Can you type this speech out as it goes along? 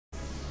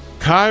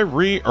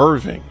Kyrie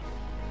Irving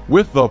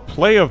with the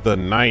play of the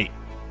night.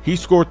 He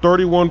scored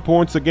 31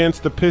 points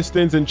against the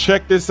Pistons, and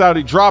check this out.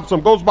 He drops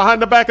them, goes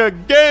behind the back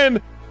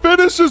again,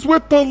 finishes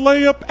with the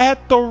layup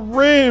at the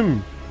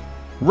rim.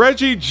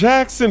 Reggie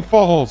Jackson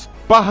falls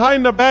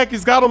behind the back.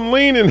 He's got him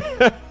leaning.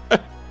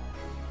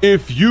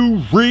 If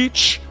you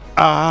reach,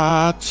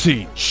 I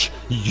teach.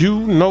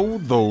 You know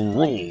the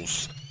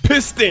rules.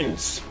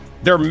 Pistons,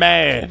 they're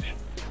mad.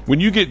 When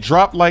you get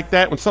dropped like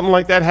that, when something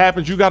like that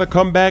happens, you got to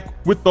come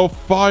back with the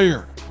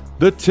fire.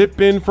 The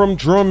tip in from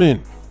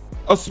Drummond.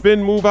 A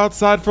spin move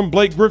outside from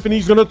Blake Griffin.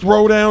 He's going to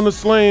throw down the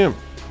slam.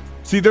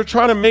 See, they're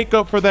trying to make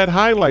up for that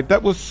highlight.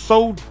 That was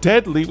so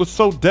deadly. It was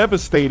so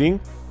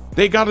devastating.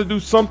 They got to do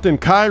something.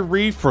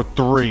 Kyrie for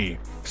three.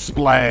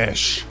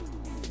 Splash.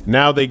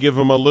 Now they give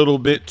him a little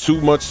bit too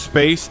much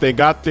space. They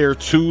got there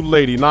too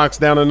late. He knocks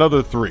down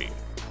another three.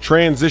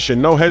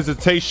 Transition, no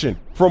hesitation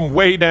from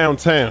way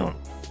downtown.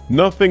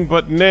 Nothing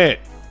but net.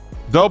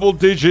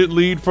 Double-digit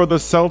lead for the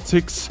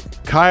Celtics.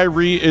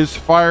 Kyrie is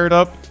fired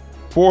up.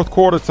 Fourth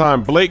quarter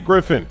time. Blake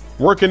Griffin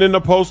working in the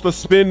post, a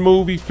spin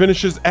move. He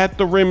finishes at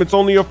the rim. It's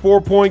only a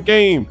 4-point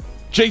game.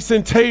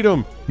 Jason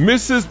Tatum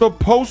misses the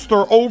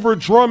poster over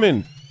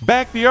Drummond.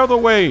 Back the other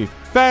way.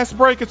 Fast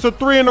break. It's a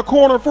three in the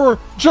corner for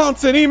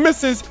Johnson. He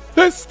misses.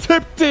 It's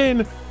tipped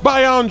in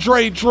by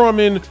Andre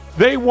Drummond.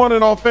 They want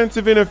an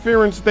offensive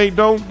interference. They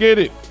don't get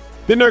it.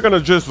 Then they're going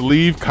to just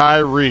leave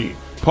Kyrie.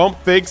 Pump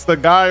fakes the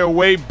guy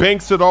away,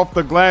 banks it off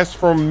the glass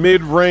from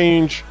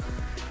mid-range.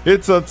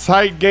 It's a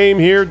tight game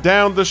here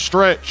down the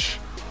stretch.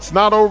 It's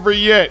not over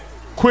yet.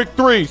 Quick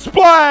three.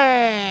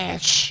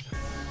 Splash!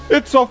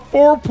 It's a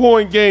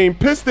 4-point game.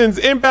 Pistons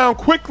inbound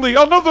quickly.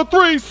 Another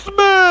three.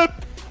 Smith!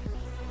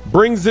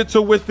 Brings it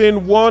to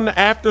within one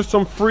after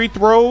some free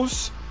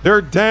throws.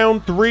 They're down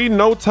three.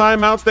 No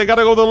timeouts. They got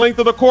to go the length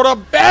of the court. A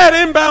bad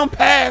inbound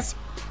pass.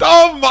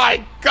 Oh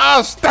my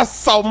gosh.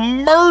 That's a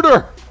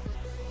murder.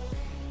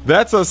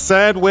 That's a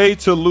sad way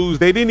to lose.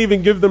 They didn't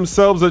even give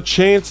themselves a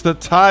chance to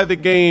tie the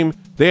game.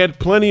 They had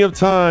plenty of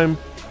time.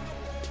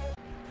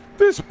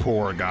 This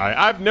poor guy.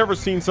 I've never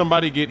seen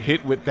somebody get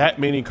hit with that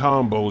many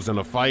combos in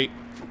a fight.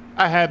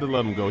 I had to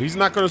let him go. He's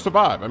not going to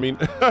survive. I mean,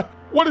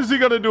 what is he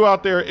going to do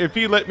out there if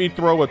he let me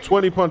throw a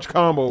 20-punch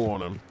combo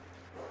on him?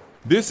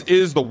 This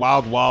is the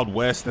Wild Wild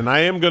West, and I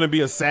am going to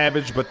be a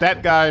savage, but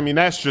that guy, I mean,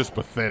 that's just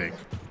pathetic.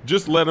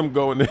 Just let him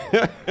go.